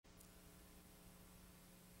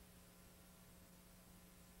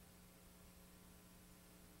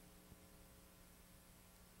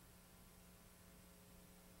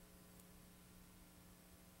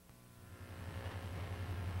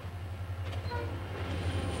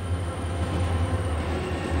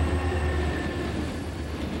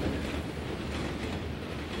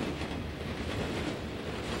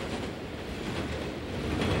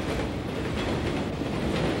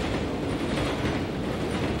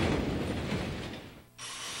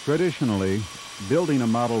Traditionally, building a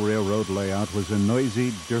model railroad layout was a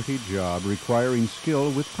noisy, dirty job requiring skill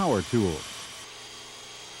with power tools.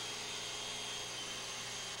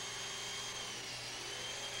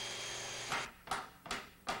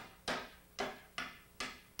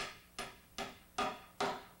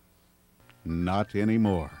 Not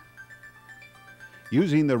anymore.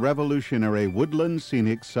 Using the revolutionary Woodland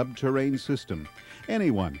Scenics Subterrain system,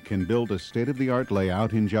 anyone can build a state-of-the-art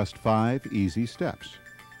layout in just 5 easy steps.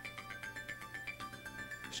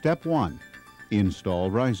 Step 1. Install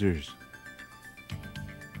risers.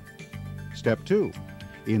 Step 2.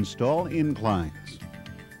 Install inclines.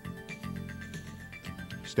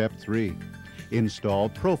 Step 3. Install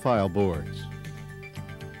profile boards.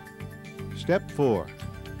 Step 4.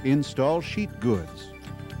 Install sheet goods.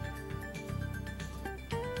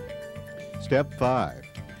 Step 5.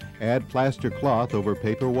 Add plaster cloth over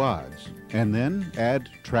paper wads, and then add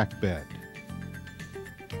track bed.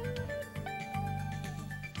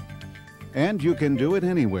 And you can do it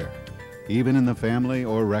anywhere, even in the family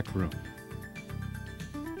or rec room.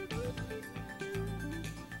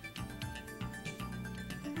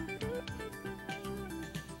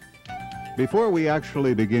 Before we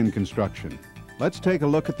actually begin construction, let's take a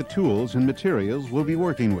look at the tools and materials we'll be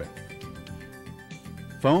working with.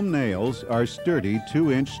 Foam nails are sturdy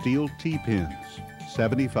 2-inch steel T-pins,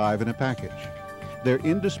 75 in a package. They're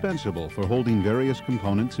indispensable for holding various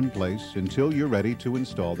components in place until you're ready to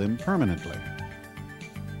install them permanently.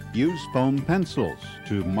 Use foam pencils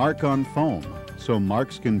to mark on foam so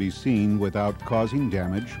marks can be seen without causing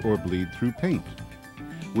damage or bleed through paint.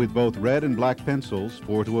 With both red and black pencils,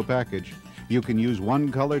 4 to a package, you can use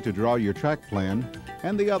one color to draw your track plan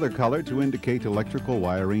and the other color to indicate electrical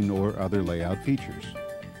wiring or other layout features.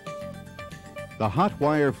 The hot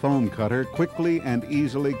wire foam cutter quickly and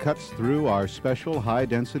easily cuts through our special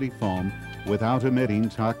high-density foam without emitting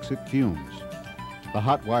toxic fumes. The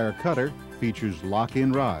hot wire cutter features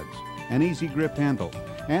lock-in rods, an easy grip handle,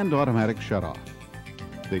 and automatic shutoff.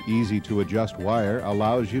 The easy-to-adjust wire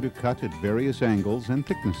allows you to cut at various angles and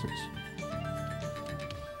thicknesses.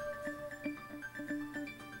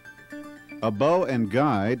 A bow and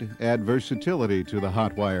guide add versatility to the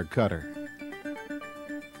hot wire cutter.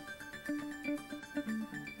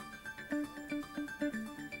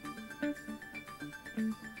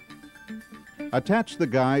 Attach the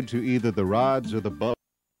guide to either the rods or the bow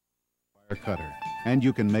wire cutter, and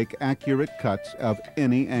you can make accurate cuts of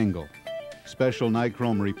any angle. Special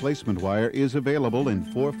nichrome replacement wire is available in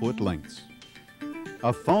 4-foot lengths.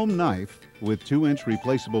 A foam knife with 2-inch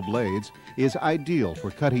replaceable blades is ideal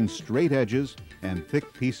for cutting straight edges and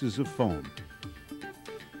thick pieces of foam.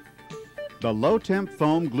 The low-temp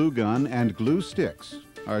foam glue gun and glue sticks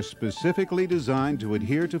are specifically designed to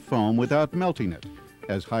adhere to foam without melting it,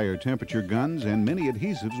 as higher temperature guns and many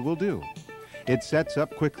adhesives will do. It sets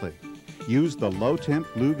up quickly. Use the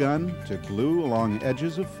low-temp glue gun to glue along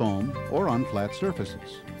edges of foam or on flat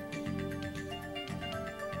surfaces.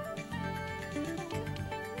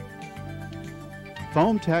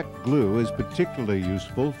 Foam tack glue is particularly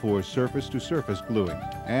useful for surface-to-surface gluing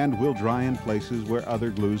and will dry in places where other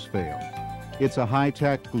glues fail. It's a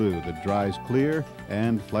high-tack glue that dries clear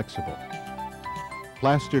and flexible.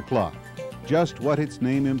 Plaster cloth, just what its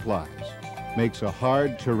name implies, makes a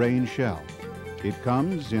hard terrain shell. It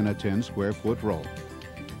comes in a 10 square foot roll.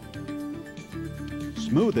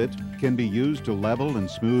 Smooth It can be used to level and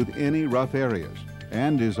smooth any rough areas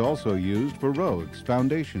and is also used for roads,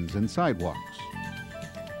 foundations, and sidewalks.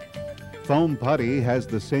 Foam putty has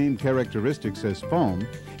the same characteristics as foam.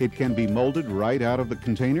 It can be molded right out of the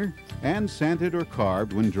container and sanded or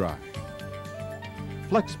carved when dry.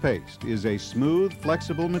 Flex paste is a smooth,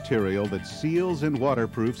 flexible material that seals and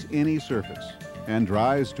waterproofs any surface and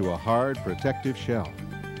dries to a hard, protective shell.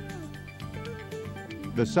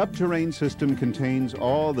 The Subterrain system contains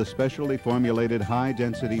all the specially formulated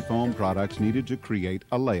high-density foam products needed to create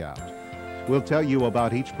a layout. We'll tell you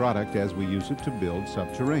about each product as we use it to build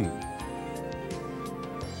Subterrain.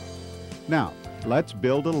 Now, let's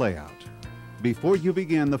build a layout. Before you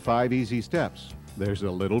begin the 5 easy steps, there's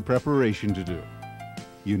a little preparation to do.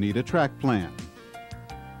 You need a track plan.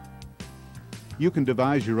 You can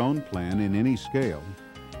devise your own plan in any scale,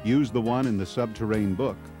 use the one in the Subterrain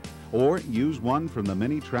book, or use one from the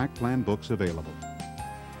many track plan books available.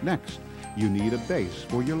 Next, you need a base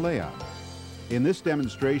for your layout. In this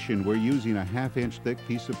demonstration, we're using a 1/2-inch thick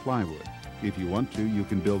piece of plywood. If you want to, you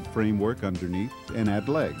can build framework underneath and add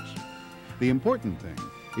legs. The important thing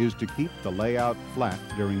is to keep the layout flat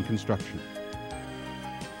during construction.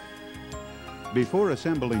 Before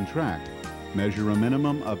assembling track, measure a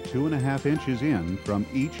minimum of 2.5 inches in from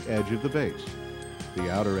each edge of the base. The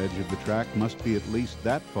outer edge of the track must be at least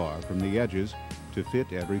that far from the edges to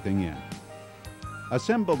fit everything in.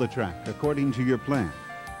 Assemble the track according to your plan.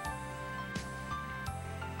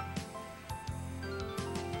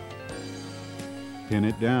 Pin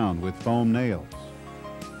it down with foam nails.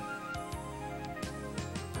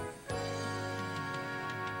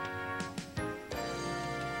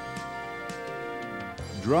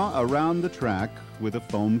 Draw around the track with a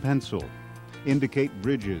foam pencil. Indicate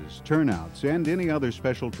bridges, turnouts, and any other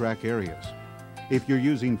special track areas. If you're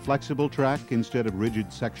using flexible track instead of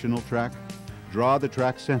rigid sectional track, draw the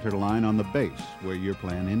track center line on the base where your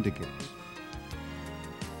plan indicates.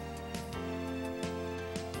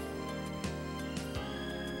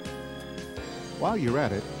 While you're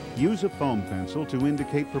at it, use a foam pencil to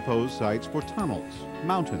indicate proposed sites for tunnels,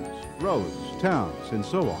 mountains, roads, towns, and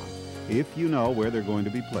so on, if you know where they're going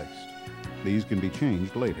to be placed. These can be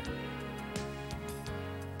changed later.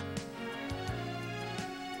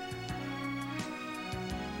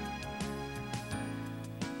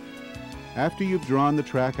 After you've drawn the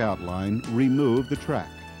track outline, remove the track.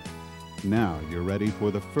 Now you're ready for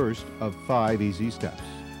the first of 5 easy steps.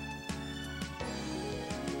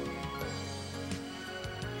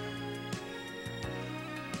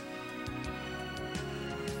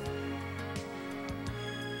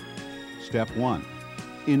 Step 1.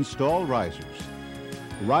 Install risers.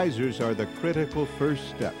 Risers are the critical first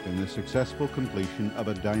step in the successful completion of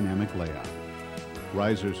a dynamic layout.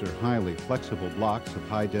 Risers are highly flexible blocks of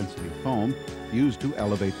high-density foam used to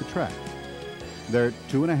elevate the track. They're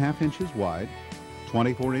 2.5 inches wide,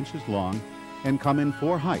 24 inches long, and come in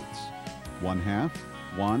 4 heights: 1/2,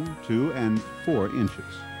 1, 2, and 4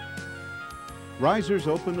 inches. Risers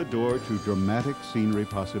open the door to dramatic scenery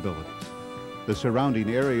possibilities. The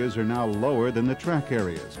surrounding areas are now lower than the track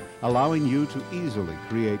areas, allowing you to easily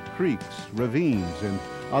create creeks, ravines, and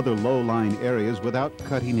other low-lying areas without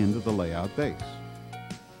cutting into the layout base.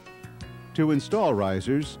 To install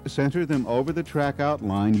risers, center them over the track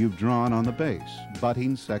outline you've drawn on the base,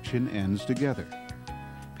 butting section ends together.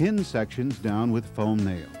 Pin sections down with foam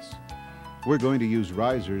nails. We're going to use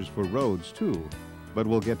risers for roads too, but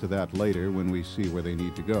we'll get to that later when we see where they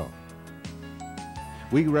need to go.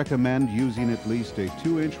 We recommend using at least a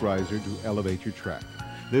 2-inch riser to elevate your track.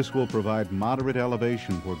 This will provide moderate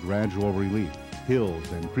elevation for gradual relief, hills,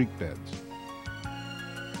 and creek beds.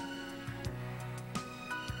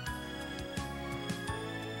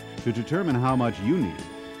 To determine how much you need,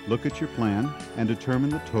 look at your plan and determine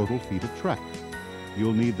the total feet of track.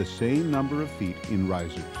 You'll need the same number of feet in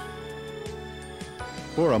risers.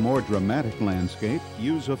 For a more dramatic landscape,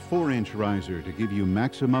 use a 4-inch riser to give you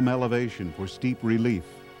maximum elevation for steep relief,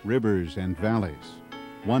 rivers, and valleys.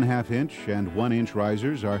 1/2 inch and 1-inch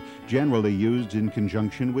risers are generally used in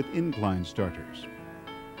conjunction with incline starters.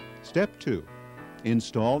 Step 2.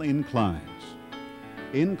 Install inclines.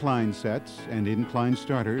 Incline sets and incline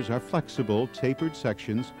starters are flexible, tapered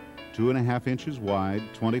sections, 2.5 inches wide,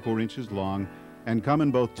 24 inches long, and come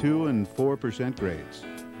in both 2% and 4% grades.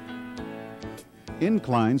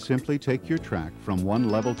 Inclines simply take your track from one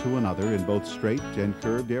level to another in both straight and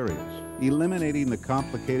curved areas, eliminating the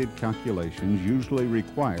complicated calculations usually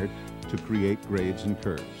required to create grades and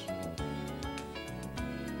curves.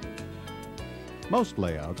 Most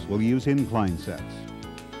layouts will use incline sets.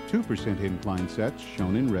 2% incline sets,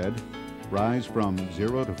 shown in red, rise from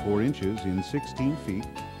 0 to 4 inches in 16 feet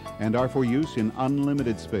and are for use in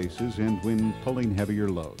unlimited spaces and when pulling heavier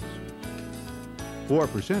loads.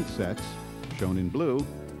 4% sets, shown in blue,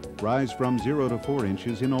 rise from 0 to 4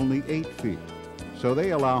 inches in only 8 feet, so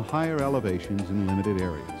they allow higher elevations in limited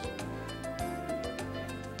areas.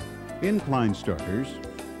 Incline starters,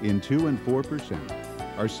 in 2% and 4%,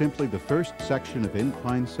 are simply the first section of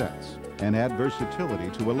incline sets and add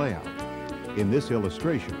versatility to a layout. In this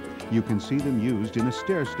illustration, you can see them used in a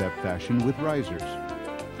stair-step fashion with risers.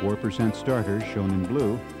 4% starters, shown in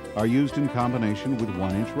blue, are used in combination with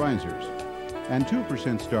 1-inch risers, and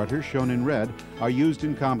 2% starters, shown in red, are used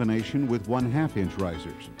in combination with 1/2 inch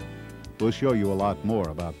risers. We'll show you a lot more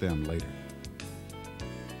about them later.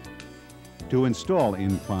 To install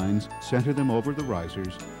inclines, center them over the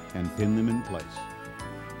risers and pin them in place.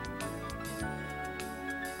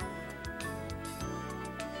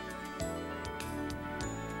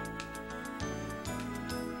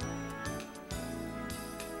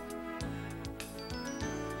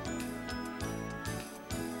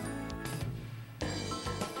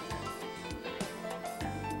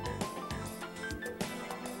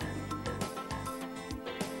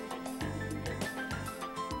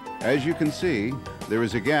 As you can see, there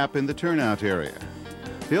is a gap in the turnout area.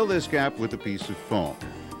 Fill this gap with a piece of foam.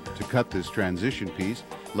 To cut this transition piece,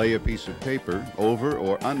 lay a piece of paper over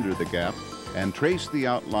or under the gap and trace the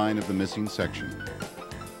outline of the missing section.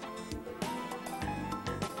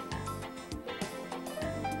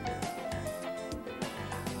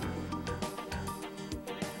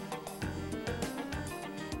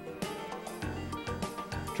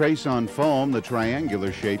 Trace on foam the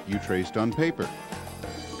triangular shape you traced on paper.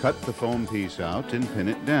 Cut the foam piece out and pin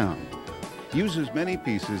it down. Use as many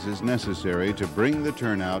pieces as necessary to bring the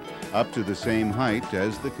turnout up to the same height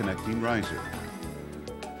as the connecting riser.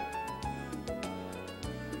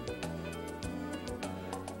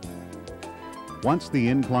 Once the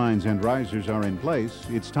inclines and risers are in place,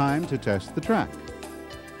 it's time to test the track.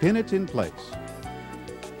 Pin it in place.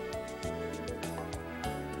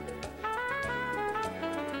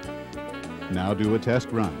 Now do a test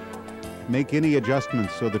run. Make any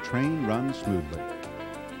adjustments so the train runs smoothly.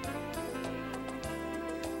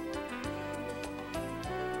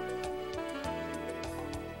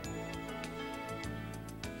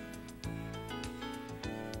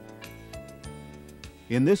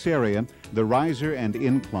 In this area, the riser and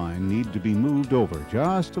incline need to be moved over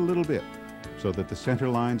just a little bit so that the center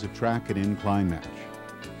lines of track and incline match.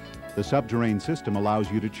 The Subterrain system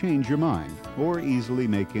allows you to change your mind or easily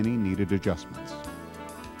make any needed adjustments.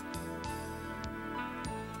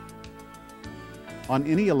 On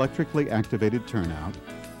any electrically activated turnout,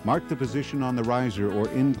 mark the position on the riser or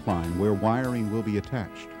incline where wiring will be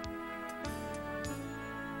attached.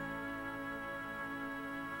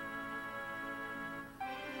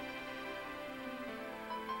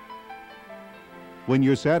 When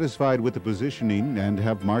you're satisfied with the positioning and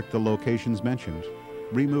have marked the locations mentioned,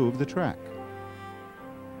 remove the track.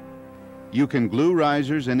 You can glue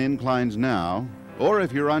risers and inclines now, or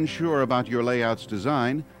if you're unsure about your layout's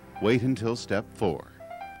design, wait until step 4.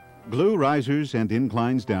 Glue risers and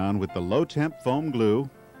inclines down with the low-temp foam glue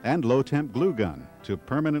and low-temp glue gun to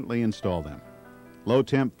permanently install them.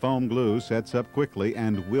 Low-temp foam glue sets up quickly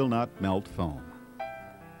and will not melt foam.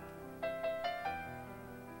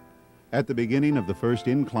 At the beginning of the first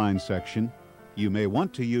incline section, you may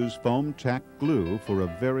want to use foam tack glue for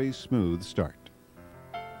a very smooth start.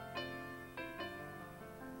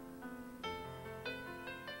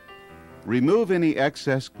 Remove any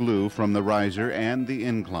excess glue from the riser and the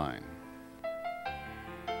incline.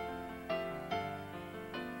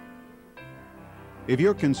 If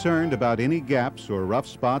you're concerned about any gaps or rough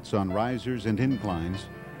spots on risers and inclines,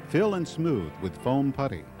 fill and smooth with foam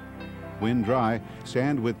putty. When dry,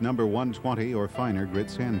 sand with number 120 or finer grit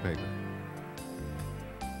sandpaper.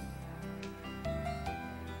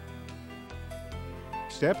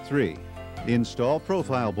 Step 3. Install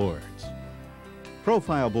profile boards.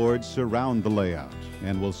 Profile boards surround the layout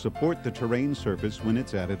and will support the terrain surface when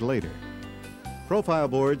it's added later. Profile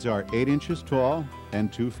boards are 8 inches tall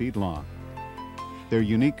and 2 feet long. Their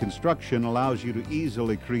unique construction allows you to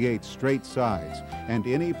easily create straight sides and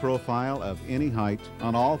any profile of any height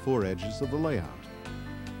on all 4 edges of the layout.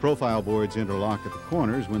 Profile boards interlock at the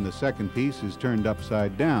corners when the second piece is turned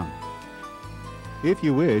upside down. If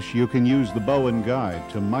you wish, you can use the bow and guide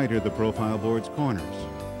to miter the profile board's corners.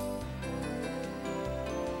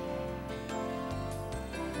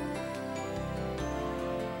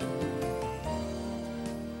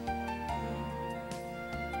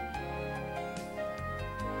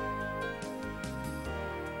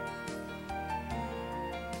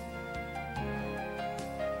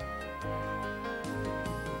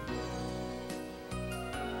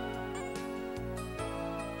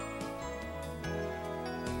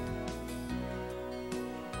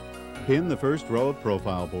 Pin the first row of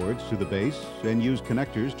profile boards to the base and use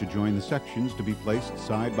connectors to join the sections to be placed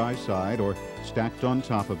side by side or stacked on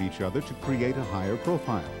top of each other to create a higher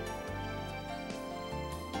profile.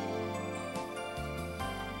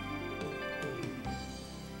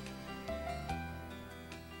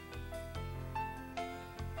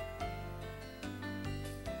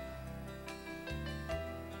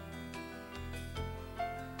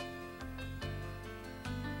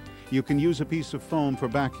 You can use a piece of foam for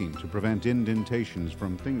backing to prevent indentations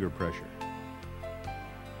from finger pressure.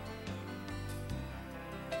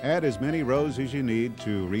 Add as many rows as you need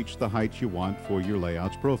to reach the height you want for your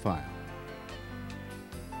layout's profile.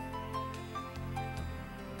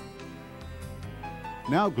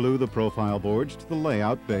 Now glue the profile boards to the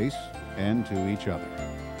layout base and to each other.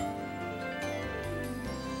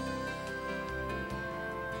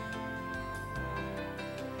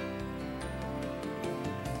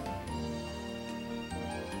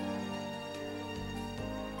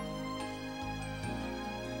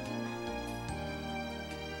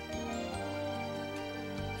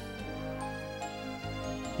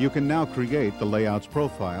 You can now create the layout's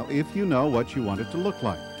profile if you know what you want it to look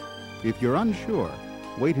like. If you're unsure,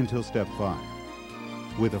 wait until step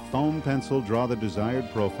 5. With a foam pencil, draw the desired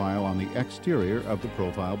profile on the exterior of the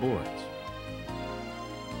profile boards.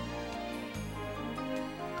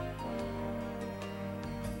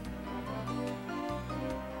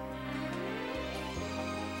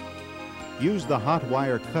 Use the hot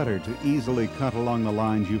wire cutter to easily cut along the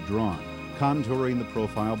lines you've drawn, contouring the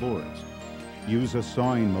profile boards. Use a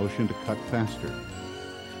sawing motion to cut faster.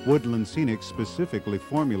 Woodland Scenics specifically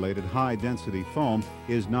formulated high-density foam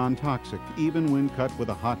is non-toxic, even when cut with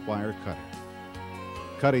a hot wire cutter.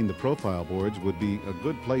 Cutting the profile boards would be a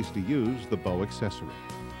good place to use the bow accessory.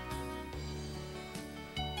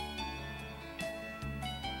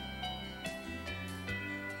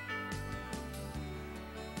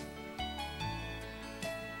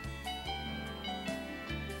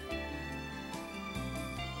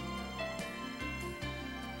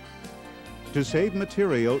 To save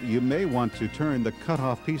material, you may want to turn the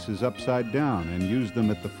cut-off pieces upside down and use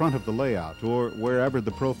them at the front of the layout or wherever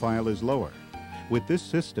the profile is lower. With this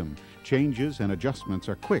system, changes and adjustments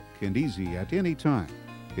are quick and easy at any time.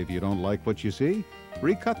 If you don't like what you see,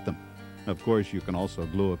 recut them. Of course, you can also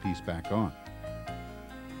glue a piece back on.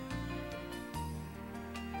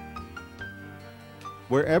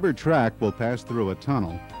 Wherever track will pass through a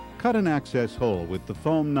tunnel, cut an access hole with the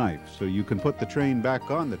foam knife so you can put the train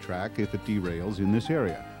back on the track if it derails in this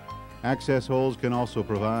area. Access holes can also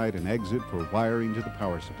provide an exit for wiring to the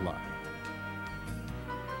power supply.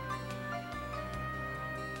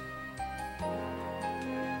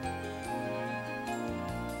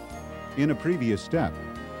 In a previous step,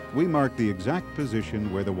 we marked the exact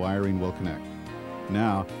position where the wiring will connect.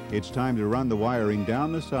 Now, it's time to run the wiring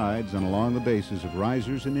down the sides and along the bases of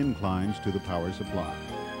risers and inclines to the power supply.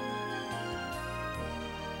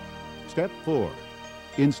 Step 4.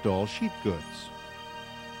 Install sheet goods.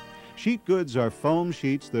 Sheet goods are foam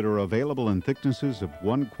sheets that are available in thicknesses of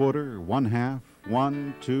 1/4, 1/2,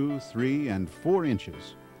 1, 2, 3, and 4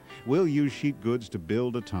 inches. We'll use sheet goods to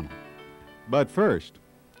build a tunnel. But first,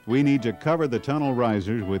 we need to cover the tunnel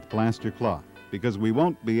risers with plaster cloth because we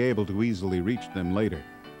won't be able to easily reach them later.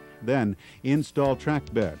 Then, install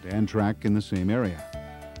track bed and track in the same area.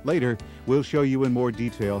 Later, we'll show you in more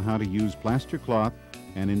detail how to use plaster cloth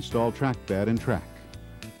and install track bed and track.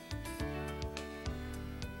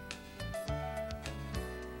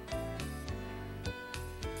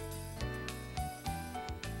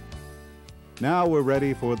 Now we're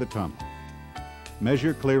ready for the tunnel.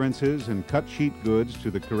 Measure clearances and cut sheet goods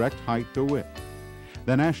to the correct height or width.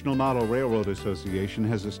 The National Model Railroad Association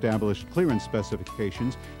has established clearance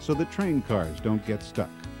specifications so that train cars don't get stuck.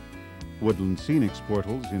 Woodland Scenics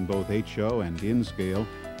portals in both HO and in scale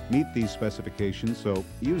meet these specifications, so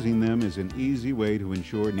using them is an easy way to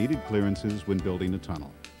ensure needed clearances when building a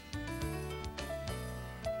tunnel.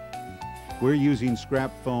 We're using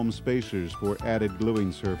scrap foam spacers for added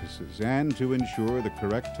gluing surfaces and to ensure the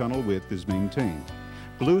correct tunnel width is maintained.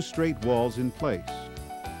 Glue straight walls in place.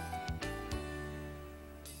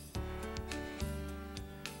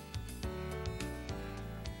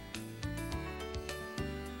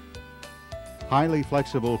 Highly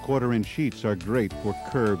flexible 1/4-inch sheets are great for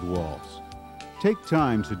curved walls. Take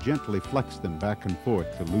time to gently flex them back and forth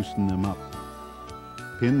to loosen them up.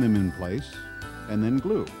 Pin them in place and then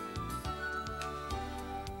glue.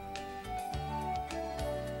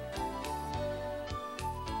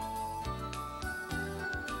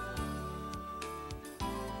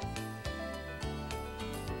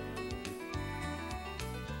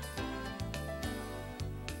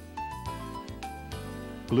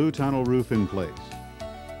 Glue tunnel roof in place.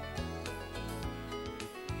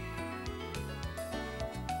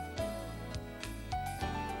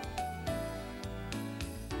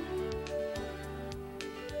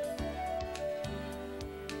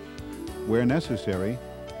 Where necessary,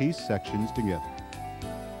 piece sections together.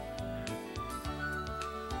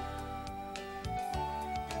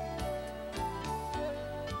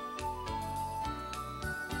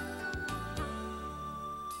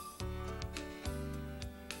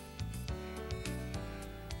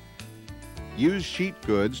 Use sheet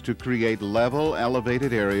goods to create level,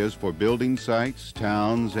 elevated areas for building sites,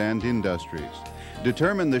 towns, and industries.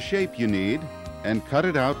 Determine the shape you need and cut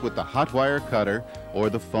it out with the hot wire cutter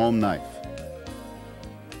or the foam knife.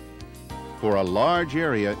 For a large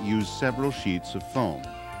area, use several sheets of foam.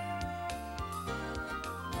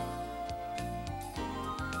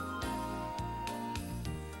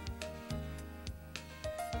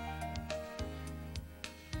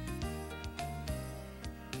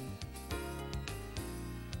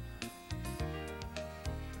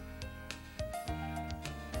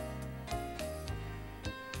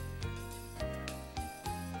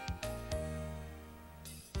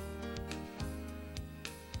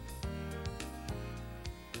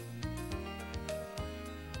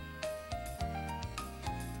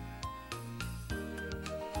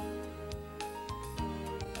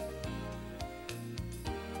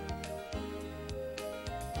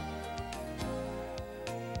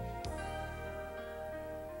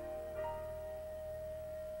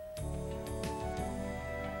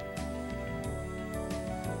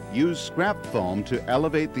 Use scrap foam to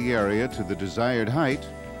elevate the area to the desired height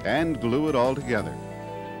and glue it all together.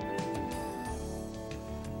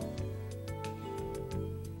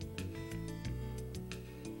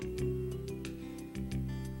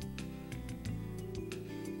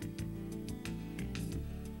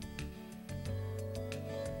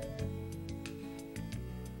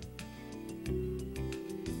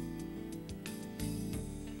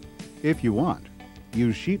 If you want,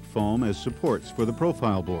 use sheet foam as supports for the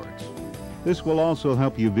profile boards. This will also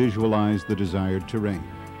help you visualize the desired terrain.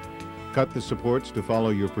 Cut the supports to follow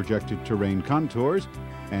your projected terrain contours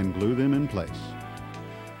and glue them in place.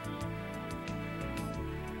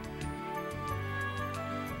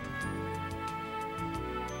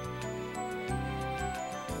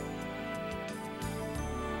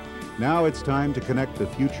 Now it's time to connect the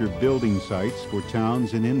future building sites for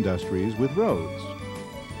towns and industries with roads.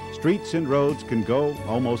 Streets and roads can go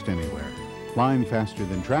almost anywhere, climb faster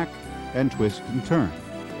than track, and twist and turn.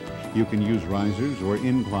 You can use risers or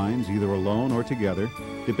inclines either alone or together,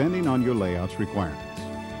 depending on your layout's requirements.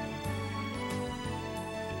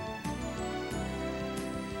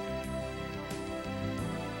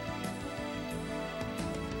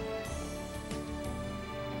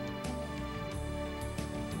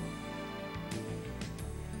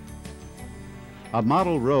 A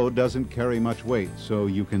model road doesn't carry much weight, so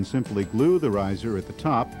you can simply glue the riser at the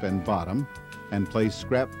top and bottom and place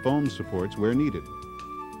scrap foam supports where needed.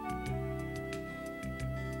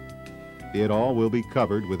 It all will be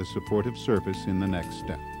covered with a supportive surface in the next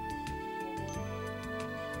step.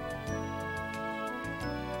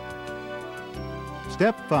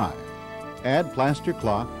 Step 5. Add plaster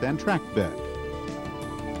cloth and track bed.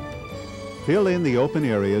 Fill in the open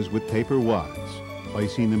areas with paper wads,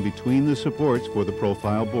 placing them between the supports for the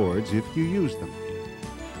profile boards if you use them.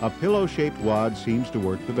 A pillow-shaped wad seems to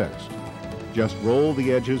work the best. Just roll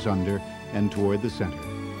the edges under and toward the center.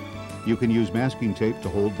 You can use masking tape to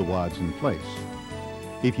hold the wads in place.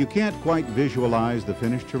 If you can't quite visualize the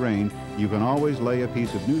finished terrain, you can always lay a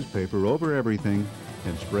piece of newspaper over everything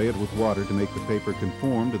and spray it with water to make the paper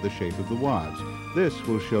conform to the shape of the wads. This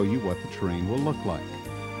will show you what the terrain will look like.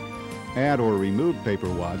 Add or remove paper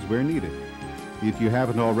wads where needed. If you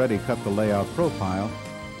haven't already cut the layout profile,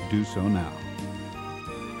 do so now.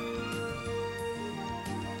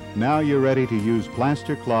 Now you're ready to use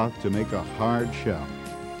plaster cloth to make a hard shell.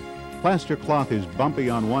 Plaster cloth is bumpy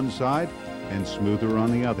on one side and smoother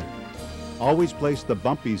on the other. Always place the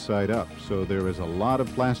bumpy side up so there is a lot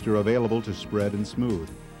of plaster available to spread and smooth.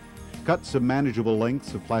 Cut some manageable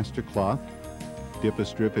lengths of plaster cloth. Dip a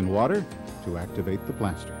strip in water to activate the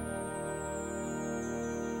plaster.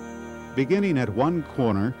 Beginning at one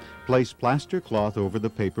corner, place plaster cloth over the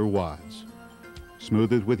paper wads.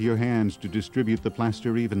 Smooth it with your hands to distribute the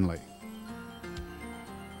plaster evenly.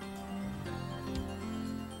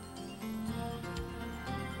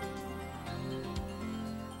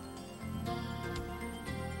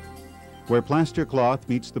 Where plaster cloth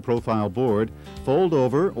meets the profile board, fold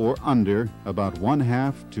over or under about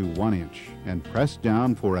 1/2 to 1 inch and press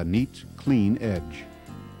down for a neat, clean edge.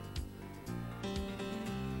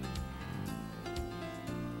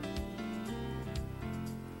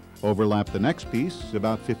 Overlap the next piece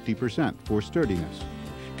about 50% for sturdiness.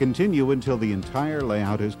 Continue until the entire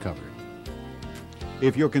layout is covered.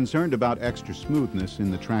 If you're concerned about extra smoothness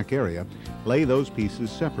in the track area, lay those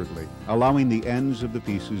pieces separately, allowing the ends of the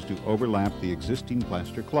pieces to overlap the existing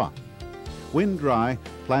plaster cloth. When dry,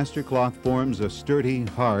 plaster cloth forms a sturdy,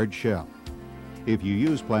 hard shell. If you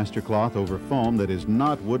use plaster cloth over foam that is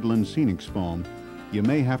not Woodland Scenics foam, you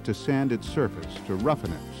may have to sand its surface to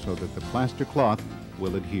roughen it so that the plaster cloth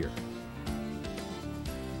will adhere.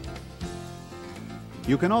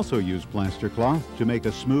 You can also use plaster cloth to make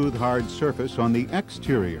a smooth, hard surface on the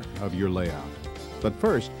exterior of your layout. But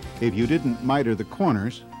first, if you didn't miter the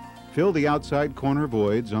corners, fill the outside corner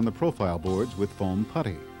voids on the profile boards with foam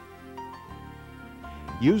putty.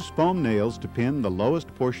 Use foam nails to pin the lowest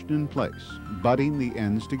portion in place, butting the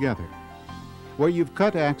ends together. Where you've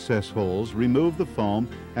cut access holes, remove the foam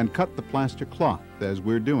and cut the plaster cloth as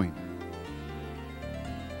we're doing.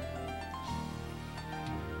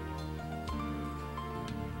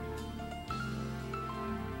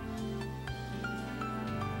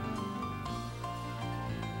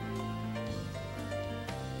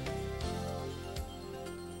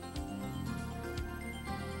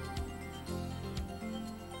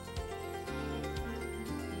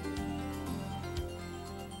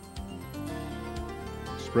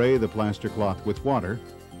 Spray the plaster cloth with water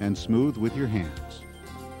and smooth with your hands.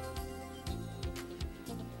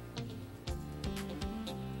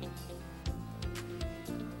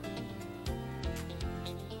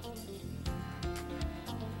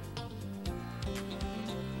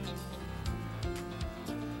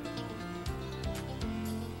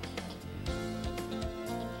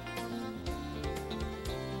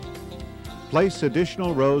 Place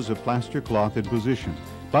additional rows of plaster cloth in position,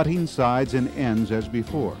 butting sides and ends as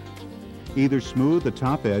before. Either smooth the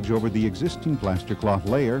top edge over the existing plaster cloth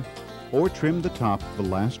layer or trim the top of the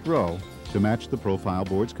last row to match the profile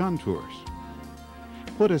board's contours.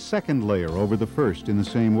 Put a second layer over the first in the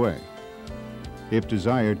same way. If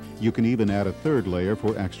desired, you can even add a third layer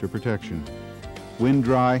for extra protection. When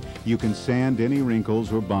dry, you can sand any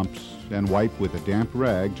wrinkles or bumps and wipe with a damp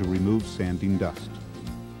rag to remove sanding dust.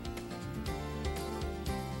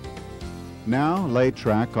 Now lay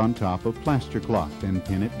track on top of plaster cloth and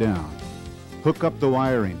pin it down. Hook up the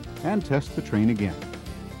wiring and test the train again.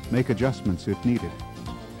 Make adjustments if needed.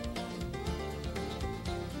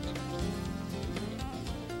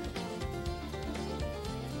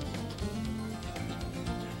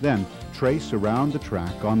 Then trace around the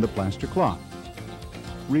track on the plaster cloth.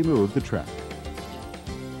 Remove the track.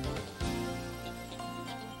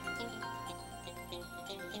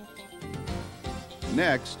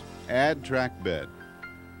 Next, add track bed.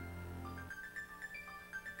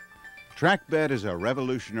 Track bed is a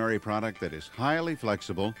revolutionary product that is highly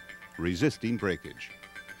flexible, resisting breakage.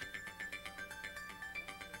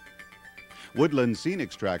 Woodland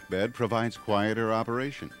Scenics track bed provides quieter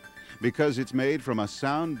operation because it's made from a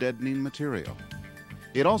sound-deadening material.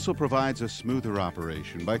 It also provides a smoother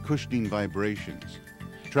operation by cushioning vibrations.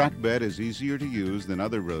 Track bed is easier to use than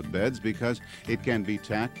other road beds because it can be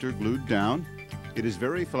tacked or glued down. It is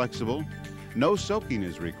very flexible, no soaking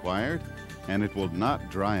is required, and it will not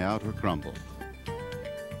dry out or crumble.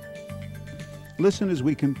 Listen as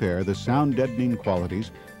we compare the sound-deadening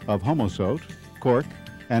qualities of Homosote, cork,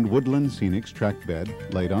 and Woodland Scenics track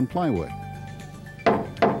bed laid on plywood.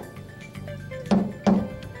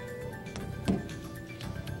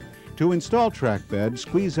 To install track bed,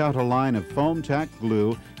 squeeze out a line of foam tack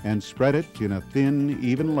glue and spread it in a thin,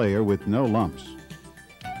 even layer with no lumps.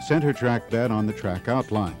 Center track bed on the track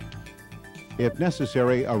outline. If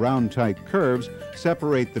necessary, around tight curves,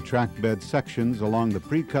 separate the track bed sections along the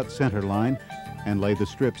pre-cut center line and lay the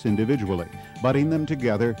strips individually, butting them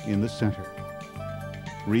together in the center.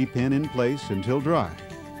 Repin in place until dry.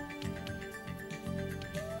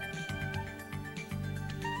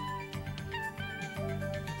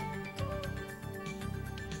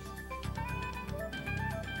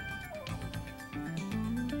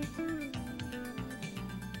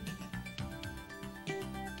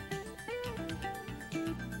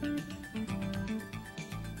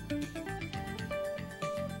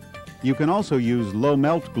 You can also use low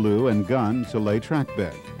melt glue and gun to lay track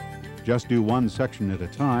bed. Just do one section at a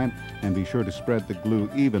time and be sure to spread the glue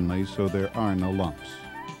evenly so there are no lumps.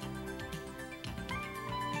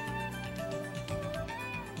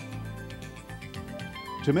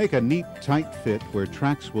 To make a neat, tight fit where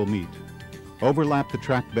tracks will meet, overlap the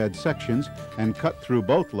track bed sections and cut through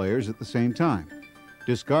both layers at the same time.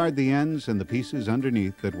 Discard the ends and the pieces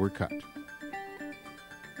underneath that were cut.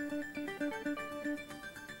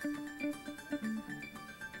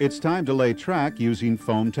 It's time to lay track using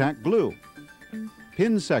foam tack glue.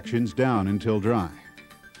 Pin sections down until dry.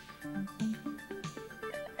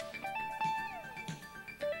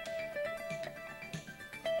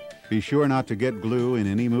 Be sure not to get glue in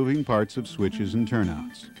any moving parts of switches and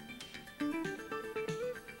turnouts.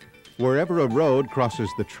 Wherever a road crosses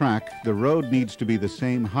the track, the road needs to be the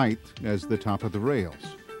same height as the top of the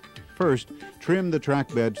rails. First, trim the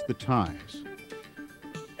track bed to the ties.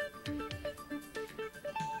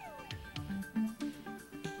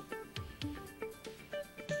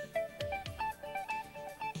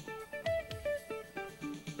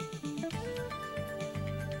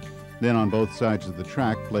 Then on both sides of the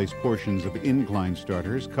track, place portions of incline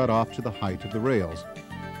starters cut off to the height of the rails.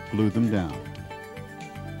 Glue them down.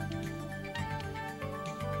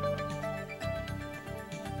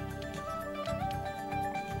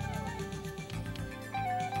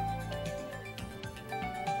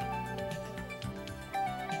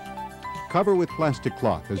 Cover with plastic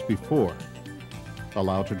cloth as before.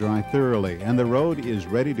 Allow to dry thoroughly, and the road is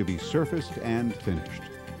ready to be surfaced and finished.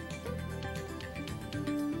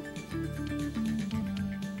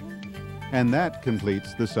 And that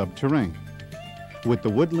completes the Subterrain. With the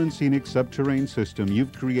Woodland Scenic Subterrain system,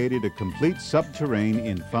 you've created a complete Subterrain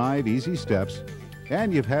in 5 easy steps,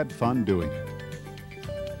 and you've had fun doing it.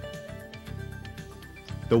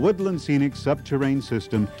 The Woodland Scenic Subterrain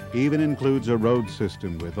system even includes a road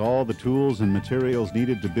system with all the tools and materials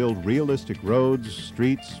needed to build realistic roads,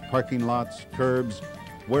 streets, parking lots, curbs,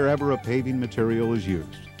 wherever a paving material is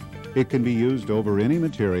used. It can be used over any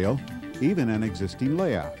material, even an existing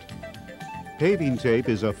layout. Paving tape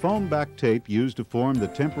is a foam-back tape used to form the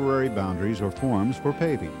temporary boundaries or forms for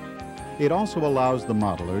paving. It also allows the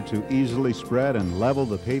modeler to easily spread and level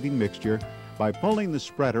the paving mixture by pulling the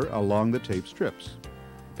spreader along the tape strips.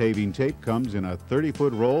 Paving tape comes in a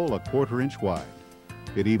 30-foot roll, 1/4 inch wide.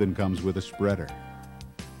 It even comes with a spreader.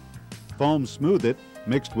 Foam Smooth It,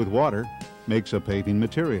 mixed with water, makes a paving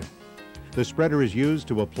material. The spreader is used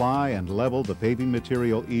to apply and level the paving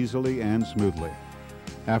material easily and smoothly.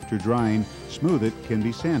 After drying, Smooth It can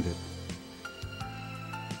be sanded.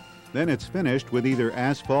 Then it's finished with either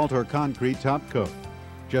asphalt or concrete top coat.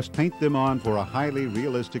 Just paint them on for a highly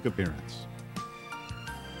realistic appearance.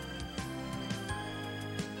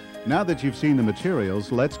 Now that you've seen the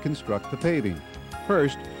materials, let's construct the paving.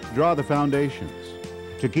 First, draw the foundations.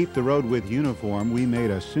 To keep the road width uniform, we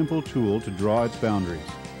made a simple tool to draw its boundaries.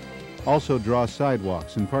 Also draw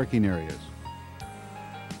sidewalks and parking areas.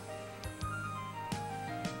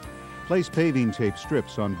 Place paving tape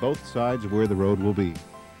strips on both sides of where the road will be.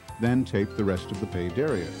 Then tape the rest of the paved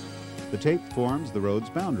areas. The tape forms the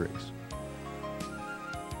road's boundaries.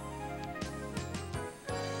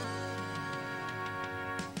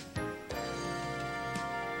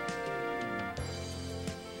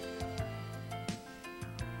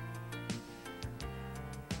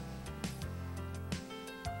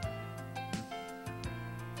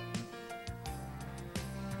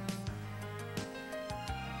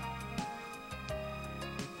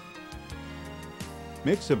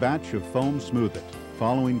 Mix a batch of Foam Smooth It,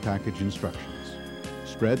 following package instructions.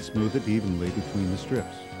 Spread Smooth It evenly between the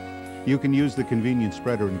strips. You can use the convenient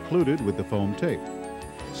spreader included with the foam tape.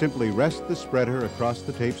 Simply rest the spreader across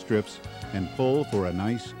the tape strips and pull for a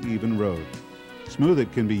nice, even road. Smooth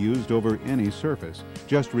It can be used over any surface.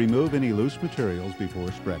 Just remove any loose materials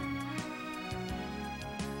before spreading.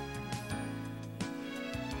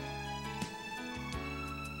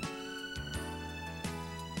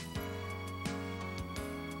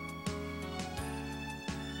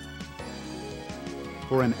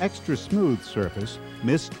 For an extra smooth surface,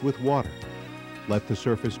 mist with water. Let the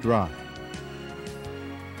surface dry.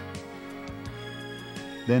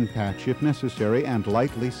 Then patch if necessary and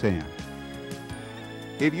lightly sand.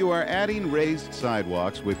 If you are adding raised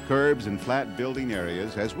sidewalks with curbs and flat building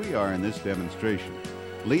areas, as we are in this demonstration,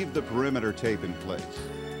 leave the perimeter tape in place.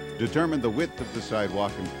 Determine the width of the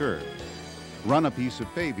sidewalk and curbs. Run a piece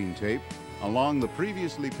of paving tape along the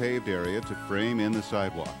previously paved area to frame in the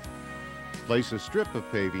sidewalk. Place a strip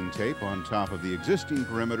of paving tape on top of the existing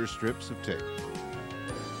perimeter strips of tape.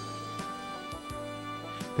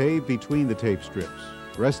 Pave between the tape strips,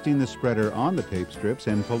 resting the spreader on the tape strips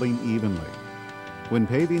and pulling evenly. When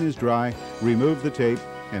paving is dry, remove the tape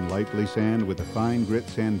and lightly sand with a fine grit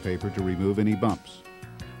sandpaper to remove any bumps.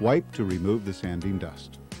 Wipe to remove the sanding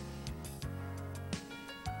dust.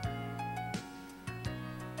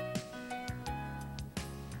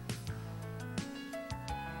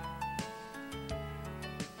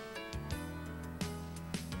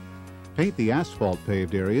 Paint the asphalt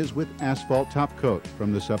paved areas with asphalt top coat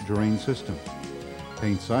from the Subterrain system.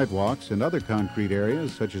 Paint sidewalks and other concrete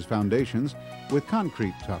areas, such as foundations, with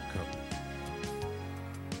concrete top coat.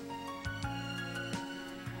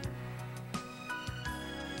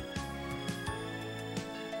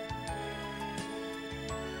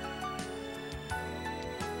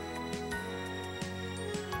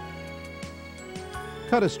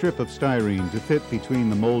 Cut a strip of styrene to fit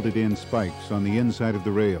between the molded-in spikes on the inside of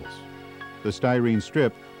the rails. The styrene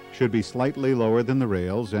strip should be slightly lower than the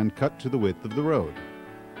rails and cut to the width of the road.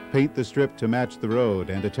 Paint the strip to match the road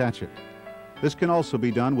and attach it. This can also be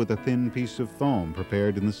done with a thin piece of foam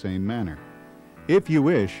prepared in the same manner. If you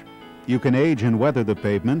wish, you can age and weather the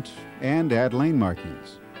pavement and add lane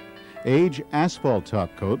markings. Age asphalt top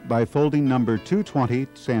coat by folding number 220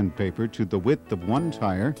 sandpaper to the width of one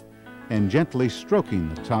tire and gently stroking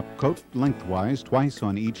the top coat lengthwise twice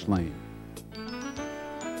on each lane.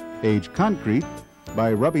 Age concrete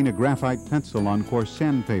by rubbing a graphite pencil on coarse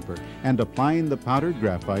sandpaper and applying the powdered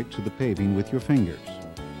graphite to the paving with your fingers.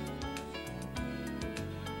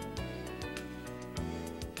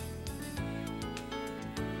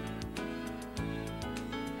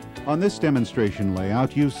 On this demonstration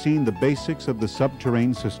layout, you've seen the basics of the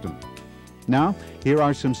Subterrain system. Now, here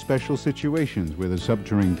are some special situations where the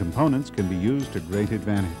Subterrain components can be used to great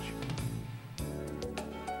advantage.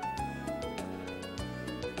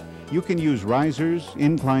 You can use risers,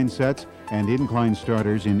 incline sets, and incline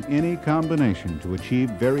starters in any combination to achieve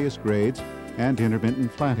various grades and intermittent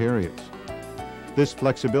flat areas. This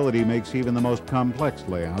flexibility makes even the most complex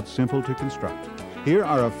layouts simple to construct. Here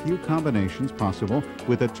are a few combinations possible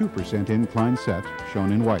with a 2% incline set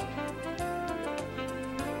shown in white.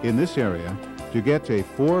 In this area, to get a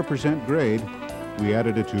 4% grade, we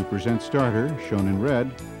added a 2% starter shown in red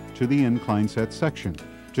to the incline set section.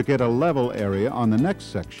 To get a level area on the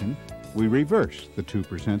next section, we reverse the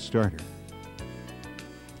 2% starter.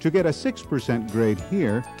 To get a 6% grade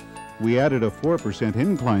here, we added a 4%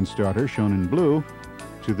 incline starter, shown in blue,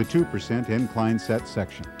 to the 2% incline set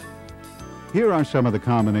section. Here are some of the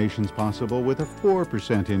combinations possible with a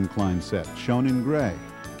 4% incline set, shown in gray.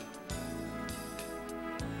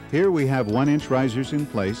 Here we have 1-inch risers in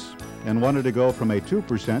place and wanted to go from a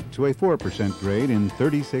 2% to a 4% grade in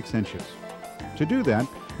 36 inches. To do that,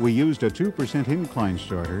 we used a 2% incline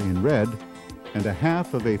starter in red and a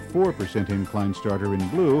half of a 4% incline starter in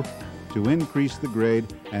blue to increase the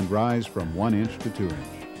grade and rise from 1 inch to 2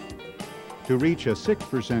 inch. To reach a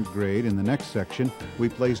 6% grade in the next section, we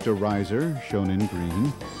placed a riser, shown in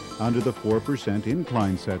green, under the 4%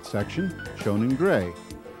 incline set section, shown in gray,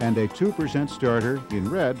 and a 2% starter in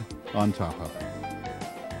red on top of it.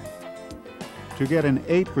 To get an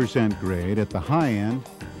 8% grade at the high end,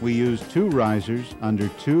 we used 2 risers under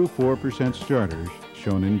 2 4% starters,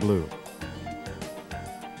 shown in blue.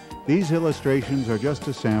 These illustrations are just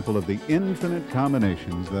a sample of the infinite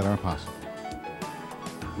combinations that are possible.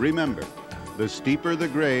 Remember, the steeper the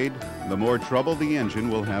grade, the more trouble the engine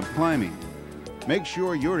will have climbing. Make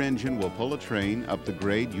sure your engine will pull a train up the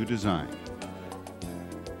grade you design.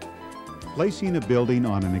 Placing a building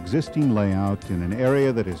on an existing layout in an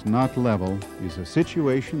area that is not level is a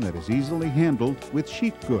situation that is easily handled with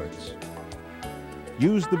sheet goods.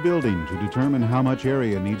 Use the building to determine how much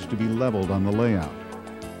area needs to be leveled on the layout.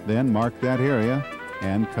 Then mark that area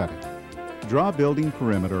and cut it. Draw building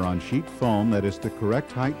perimeter on sheet foam that is the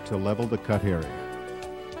correct height to level the cut area.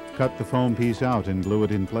 Cut the foam piece out and glue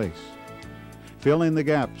it in place. Fill in the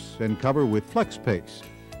gaps and cover with flex paste.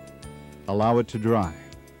 Allow it to dry.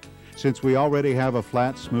 Since we already have a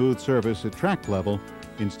flat, smooth surface at track level,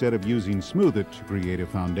 instead of using Smooth It to create a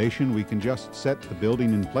foundation, we can just set the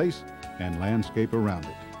building in place and landscape around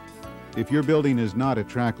it. If your building is not at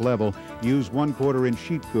track level, use 1/4 inch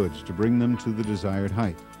sheet goods to bring them to the desired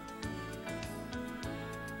height.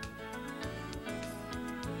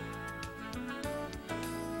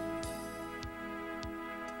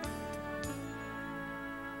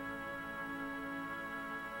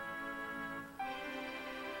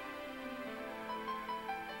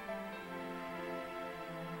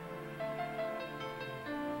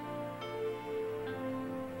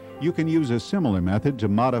 You can use a similar method to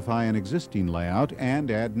modify an existing layout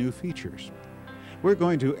and add new features. We're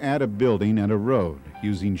going to add a building and a road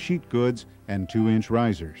using sheet goods and 2-inch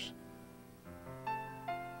risers.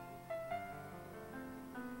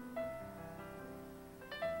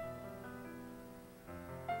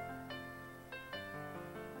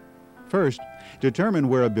 First, determine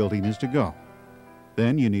where a building is to go.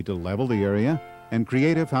 Then you need to level the area and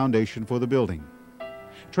create a foundation for the building.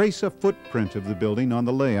 Trace a footprint of the building on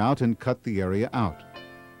the layout and cut the area out.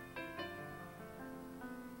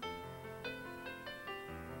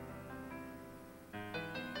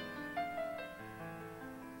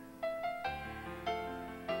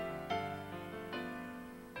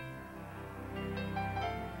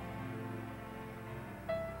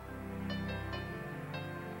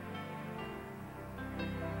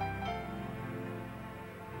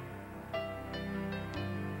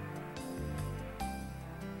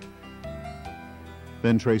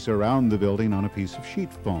 Then trace around the building on a piece of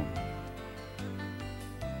sheet foam.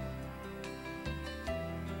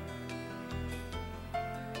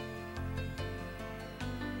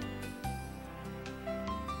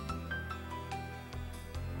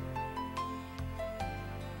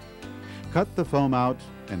 Cut the foam out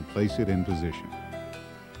and place it in position.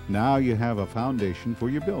 Now you have a foundation for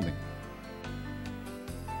your building.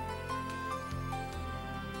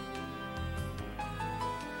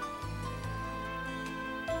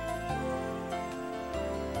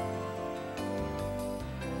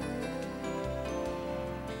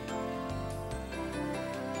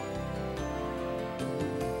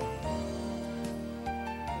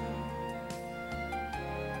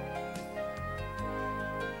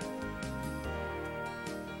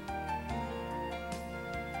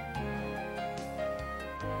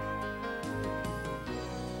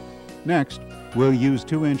 Next, we'll use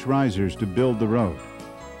 2-inch risers to build the road.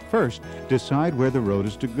 First, decide where the road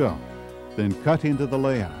is to go. Then cut into the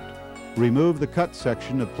layout. Remove the cut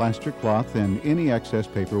section of plaster cloth and any excess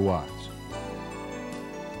paper wads.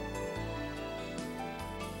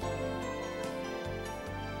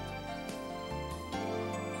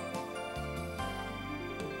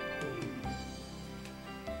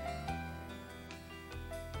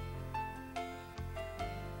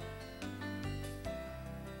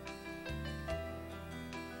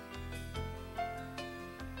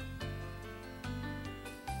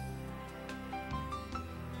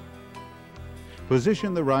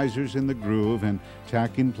 Position the risers in the groove and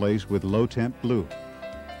tack in place with low-temp glue.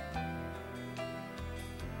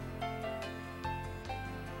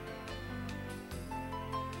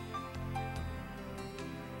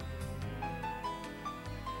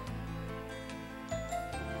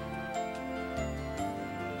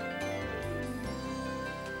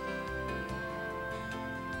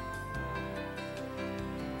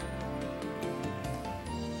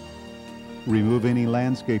 Remove any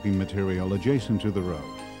landscaping material adjacent to the road.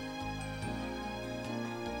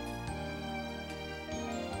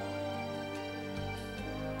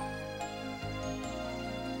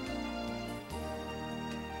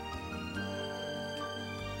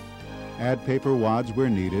 Add paper wads where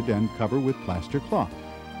needed and cover with plaster cloth.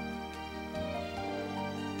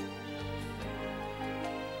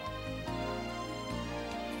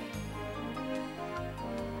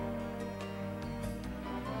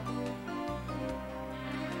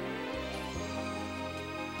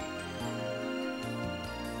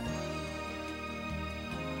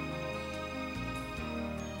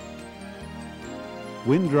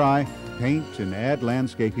 Wind dry, paint, and add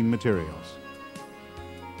landscaping materials.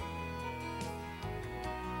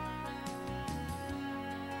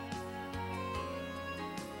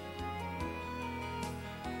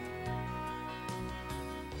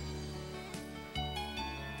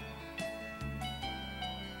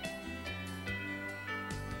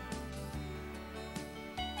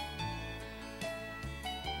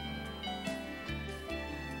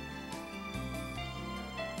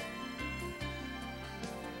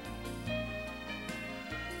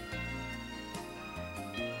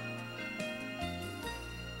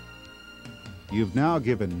 You've now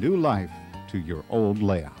given new life to your old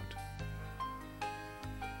layout.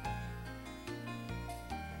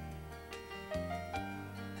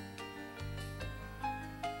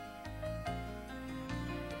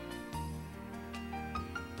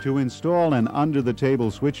 To install an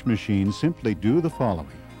under-the-table switch machine, simply do the following.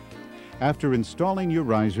 After installing your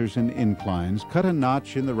risers and inclines, cut a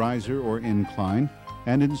notch in the riser or incline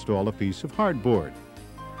and install a piece of hardboard.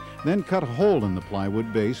 Then cut a hole in the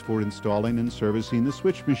plywood base for installing and servicing the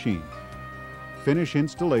switch machine. Finish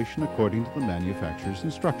installation according to the manufacturer's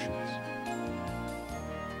instructions.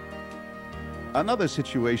 Another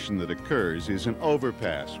situation that occurs is an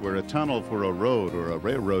overpass where a tunnel for a road or a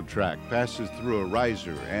railroad track passes through a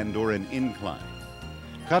riser and/or an incline.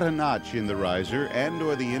 Cut a notch in the riser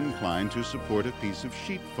and/or the incline to support a piece of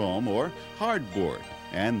sheet foam or hardboard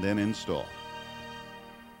and then install.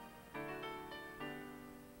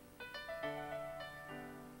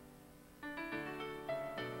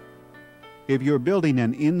 If you're building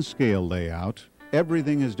an in-scale layout,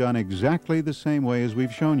 everything is done exactly the same way as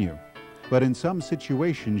we've shown you. But in some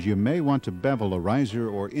situations, you may want to bevel a riser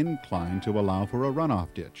or incline to allow for a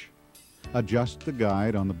runoff ditch. Adjust the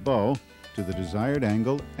guide on the bow to the desired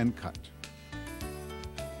angle and cut.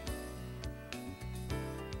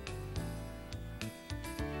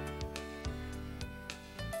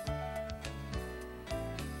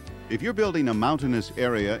 If you're building a mountainous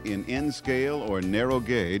area in N-scale or narrow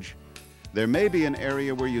gauge, there may be an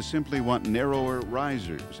area where you simply want narrower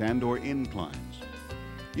risers and/or inclines.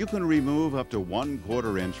 You can remove up to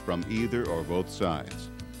 1/4 inch from either or both sides.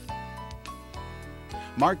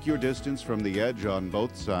 Mark your distance from the edge on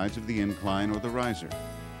both sides of the incline or the riser.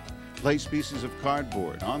 Place pieces of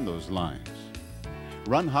cardboard on those lines.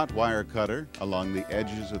 Run hot wire cutter along the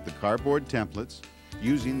edges of the cardboard templates,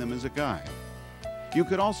 using them as a guide. You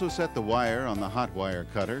could also set the wire on the hot wire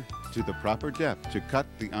cutter to the proper depth to cut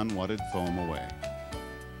the unwanted foam away.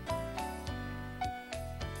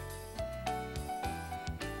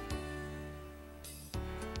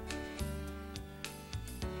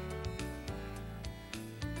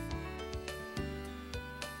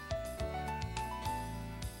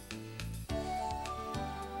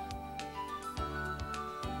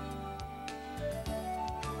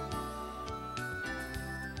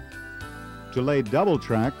 To lay double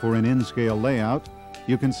track for an in-scale layout,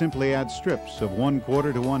 you can simply add strips of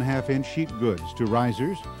 1/4 to 1/2 inch sheet goods to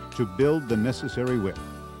risers to build the necessary width.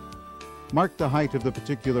 Mark the height of the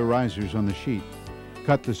particular risers on the sheet.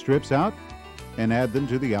 Cut the strips out and add them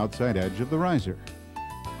to the outside edge of the riser.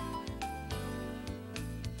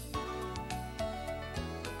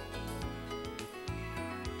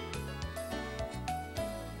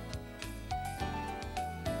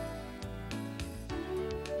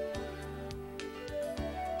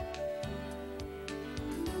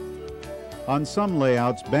 On some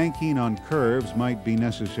layouts, banking on curves might be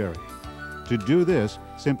necessary. To do this,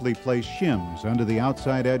 simply place shims under the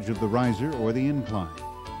outside edge of the riser or the incline.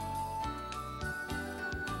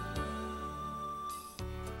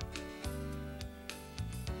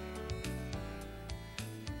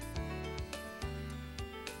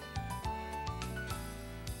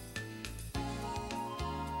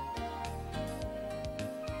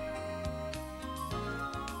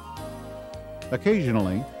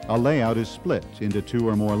 Occasionally, a layout is split into 2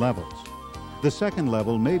 or more levels. The second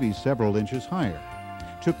level may be several inches higher.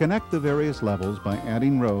 To connect the various levels by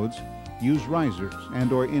adding roads, use risers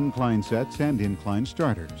and/or incline sets and incline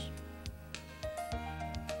starters.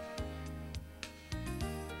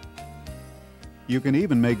 You can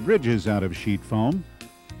even make bridges out of sheet foam.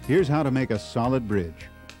 Here's how to make a solid bridge.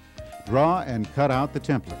 Draw and cut out the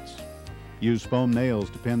templates. Use foam nails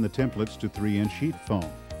to pin the templates to 3-inch sheet foam.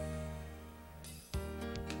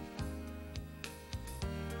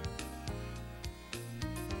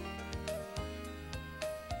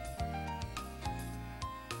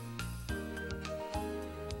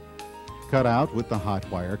 Cut out with the hot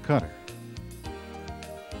wire cutter.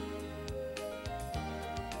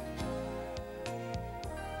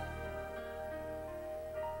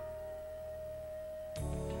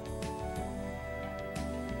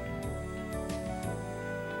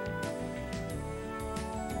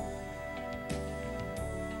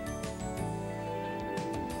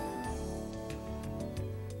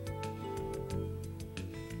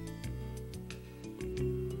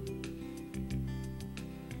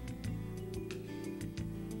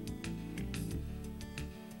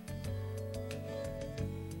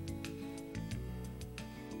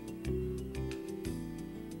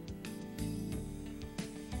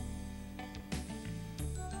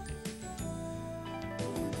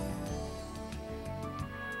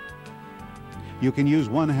 You can use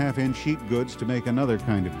 1/2-inch sheet goods to make another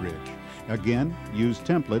kind of bridge. Again, use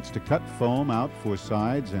templates to cut foam out for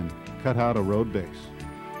sides and cut out a road base.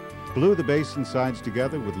 Glue the base and sides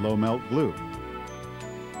together with low melt glue.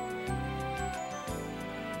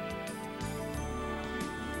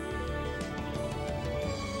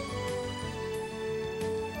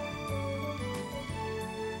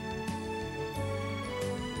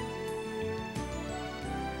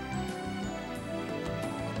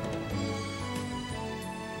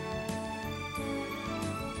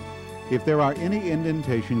 If there are any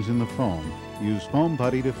indentations in the foam, use foam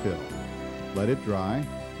putty to fill. Let it dry,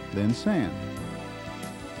 then sand.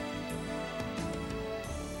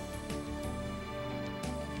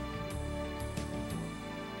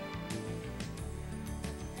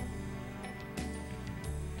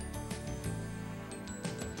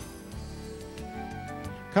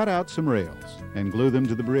 Cut out some rails and glue them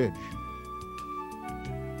to the bridge.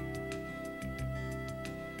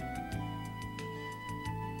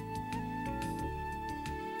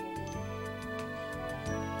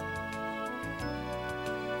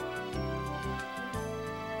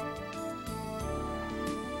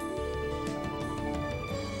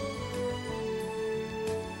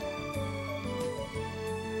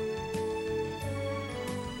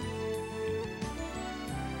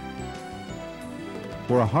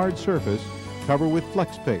 For a hard surface, cover with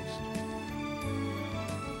flex paste.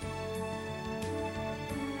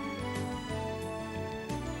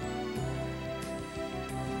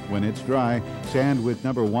 When it's dry, sand with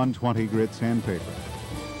number 120 grit sandpaper.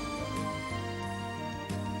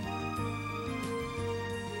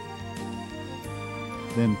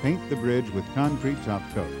 Then paint the bridge with concrete top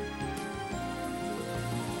coat.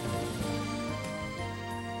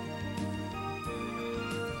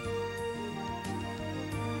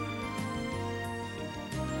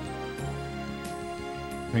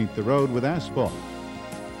 Paint the road with asphalt.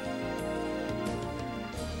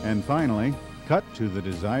 And finally, cut to the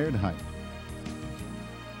desired height.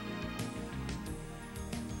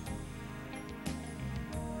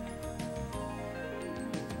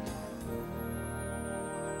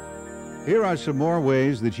 Here are some more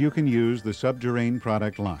ways that you can use the Subterrain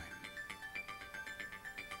product line.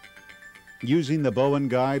 Using the Bowen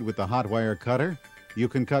guide with the hot wire cutter, you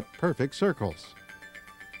can cut perfect circles.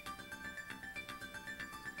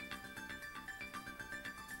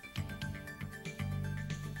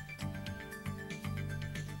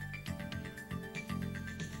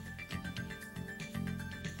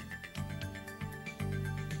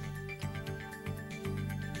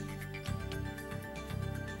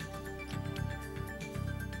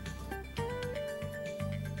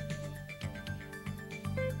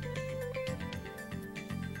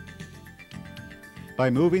 By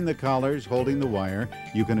moving the collars holding the wire,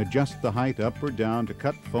 you can adjust the height up or down to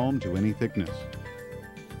cut foam to any thickness.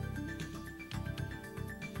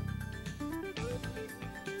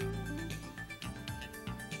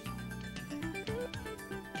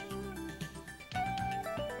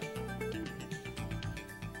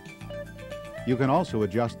 You can also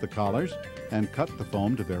adjust the collars and cut the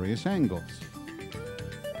foam to various angles.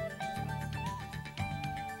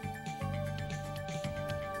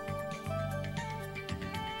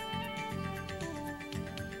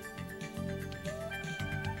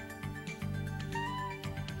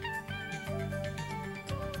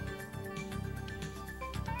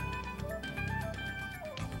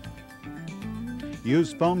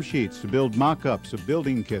 Use foam sheets to build mock-ups of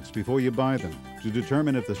building kits before you buy them to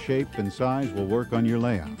determine if the shape and size will work on your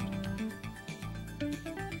layout.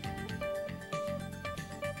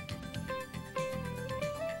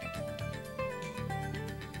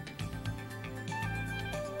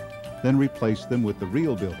 Then replace them with the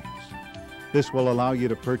real buildings. This will allow you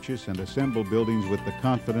to purchase and assemble buildings with the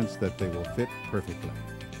confidence that they will fit perfectly.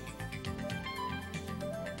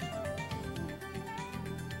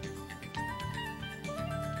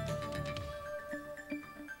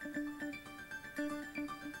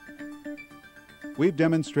 We've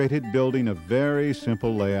demonstrated building a very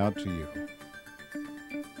simple layout to you.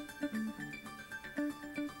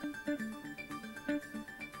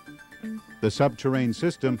 The Subterrain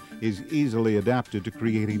system is easily adapted to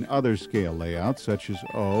creating other scale layouts such as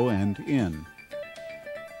O and N.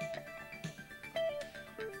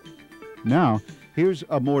 Now, here's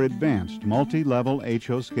a more advanced multi-level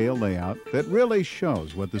HO scale layout that really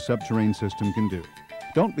shows what the Subterrain system can do.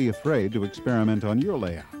 Don't be afraid to experiment on your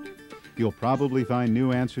layout. You'll probably find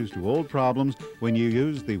new answers to old problems when you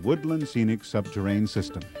use the Woodland Scenics Subterrain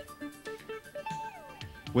system.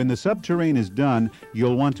 When the Subterrain is done,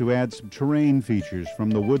 you'll want to add some terrain features from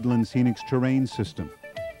the Woodland Scenics terrain system.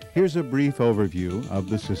 Here's a brief overview of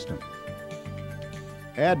the system.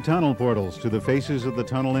 Add tunnel portals to the faces of the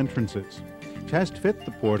tunnel entrances. Test fit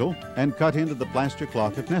the portal and cut into the plaster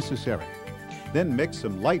cloth if necessary. Then mix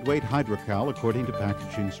some lightweight hydrocal according to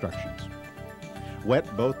package instructions.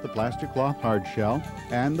 Wet both the plaster cloth hard shell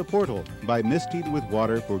and the portal by misting with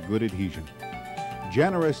water for good adhesion.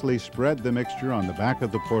 Generously spread the mixture on the back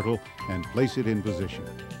of the portal and place it in position.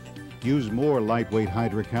 Use more lightweight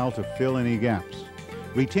hydrocal to fill any gaps.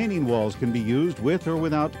 Retaining walls can be used with or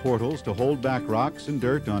without portals to hold back rocks and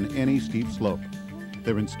dirt on any steep slope.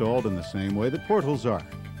 They're installed in the same way that portals are.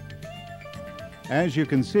 As you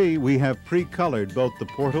can see, we have pre-colored both the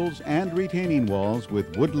portals and retaining walls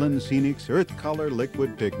with Woodland Scenics Earth Color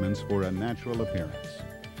liquid pigments for a natural appearance.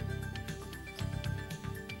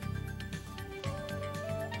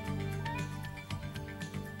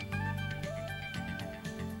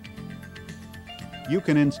 You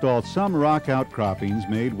can install some rock outcroppings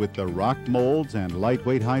made with the rock molds and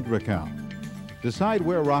lightweight hydrocal. Decide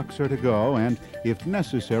where rocks are to go and, if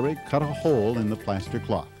necessary, cut a hole in the plaster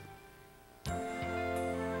cloth.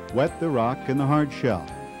 Wet the rock in the hard shell.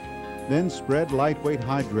 Then spread lightweight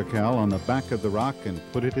hydrocal on the back of the rock and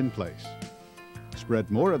put it in place.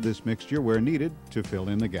 Spread more of this mixture where needed to fill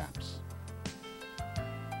in the gaps.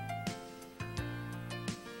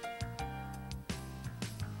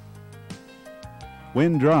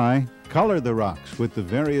 When dry, color the rocks with the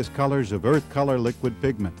various colors of Earth Color liquid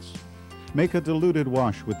pigments. Make a diluted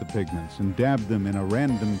wash with the pigments and dab them in a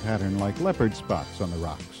random pattern like leopard spots on the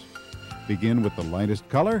rocks. Begin with the lightest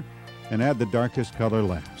color and add the darkest color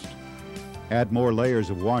last. Add more layers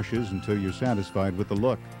of washes until you're satisfied with the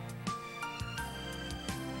look.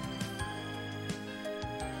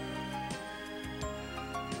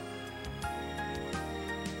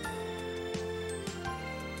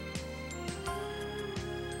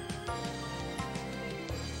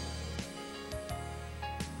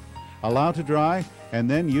 Allow to dry and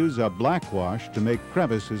then use a black wash to make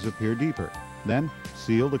crevices appear deeper. Then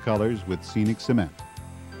seal the colors with Scenic cement.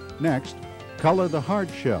 Next, color the hard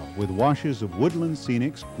shell with washes of Woodland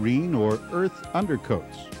Scenics green or earth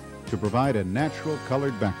undercoats to provide a natural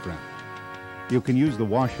colored background. You can use the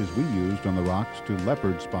washes we used on the rocks to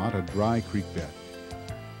leopard spot a dry creek bed.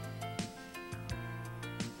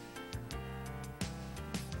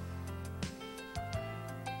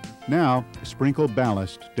 Now, sprinkle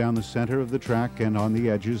ballast down the center of the track and on the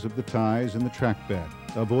edges of the ties and the track bed,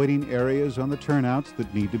 avoiding areas on the turnouts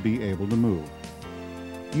that need to be able to move.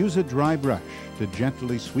 Use a dry brush to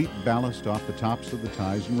gently sweep ballast off the tops of the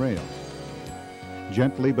ties and rails.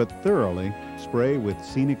 Gently but thoroughly spray with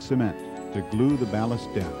Scenic cement to glue the ballast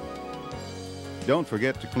down. Don't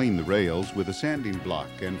forget to clean the rails with a sanding block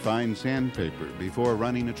and fine sandpaper before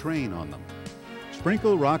running a train on them.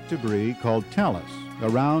 Sprinkle rock debris called talus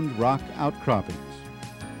around rock outcroppings.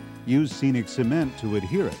 Use Scenic cement to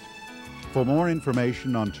adhere it. For more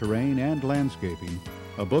information on terrain and landscaping,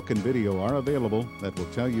 a book and video are available that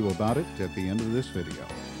will tell you about it at the end of this video.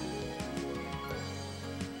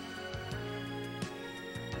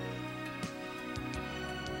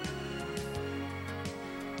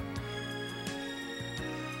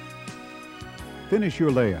 Finish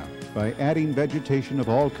your layout by adding vegetation of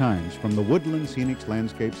all kinds from the Woodland Scenics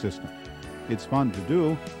landscape system. It's fun to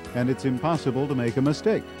do, and it's impossible to make a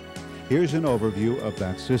mistake. Here's an overview of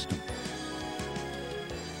that system.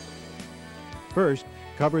 First,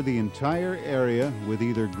 cover the entire area with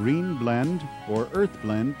either green blend or earth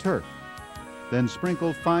blend turf. Then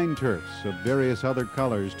sprinkle fine turfs of various other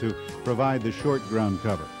colors to provide the short ground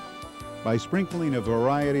cover. By sprinkling a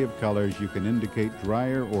variety of colors, you can indicate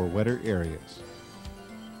drier or wetter areas.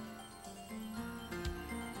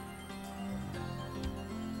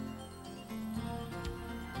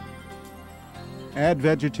 Add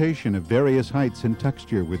vegetation of various heights and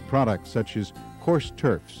texture with products such as coarse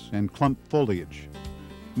turfs and clump foliage.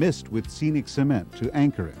 Mist with Scenic cement to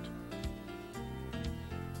anchor it.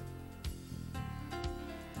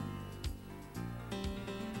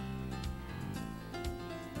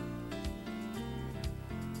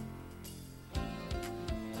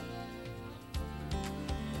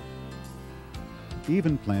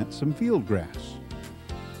 Even plant some field grass.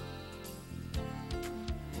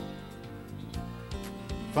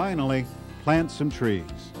 Finally, plant some trees.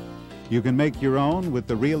 You can make your own with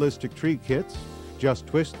the realistic tree kits. Just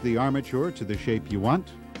twist the armature to the shape you want,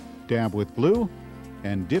 dab with glue,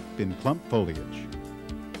 and dip in clump foliage.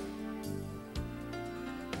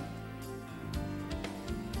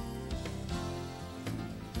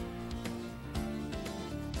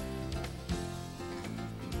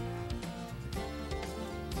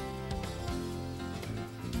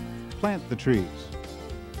 Plant the trees.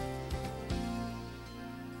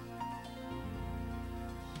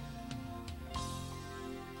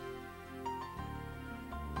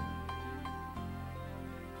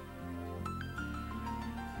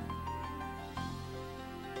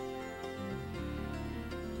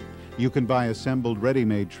 You can buy assembled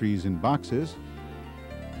ready-made trees in boxes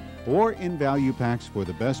or in value packs for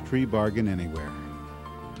the best tree bargain anywhere.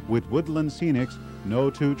 With Woodland Scenics, no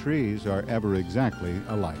two trees are ever exactly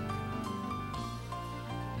alike.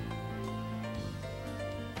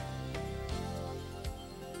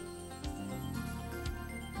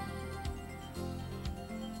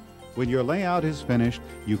 When your layout is finished,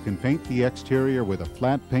 you can paint the exterior with a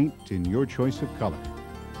flat paint in your choice of color.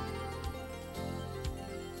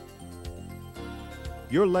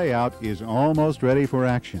 Your layout is almost ready for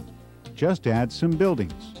action. Just add some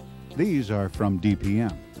buildings. These are from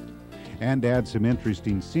DPM. And add some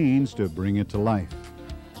interesting scenes to bring it to life.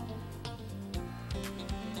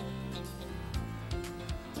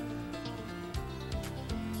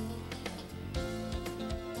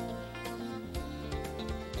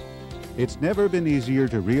 It's never been easier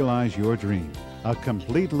to realize your dream, a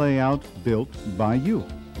complete layout built by you.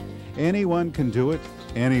 Anyone can do it,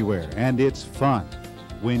 anywhere, and it's fun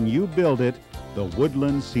when you build it the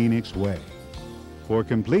Woodland Scenics way. For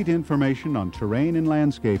complete information on terrain and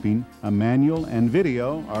landscaping, a manual and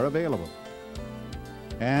video are available.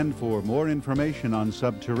 And for more information on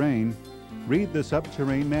Subterrain, read the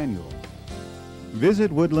Subterrain manual.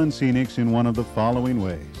 Visit Woodland Scenics in one of the following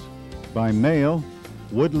ways. By mail,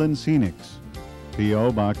 Woodland Scenics,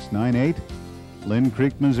 P.O. Box 98, Lynn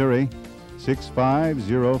Creek, Missouri,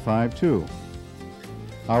 65052.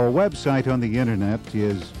 Our website on the internet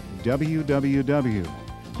is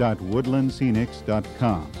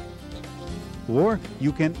www.woodlandscenics.com. Or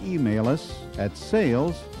you can email us at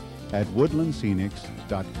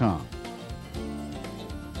sales@woodlandscenics.com.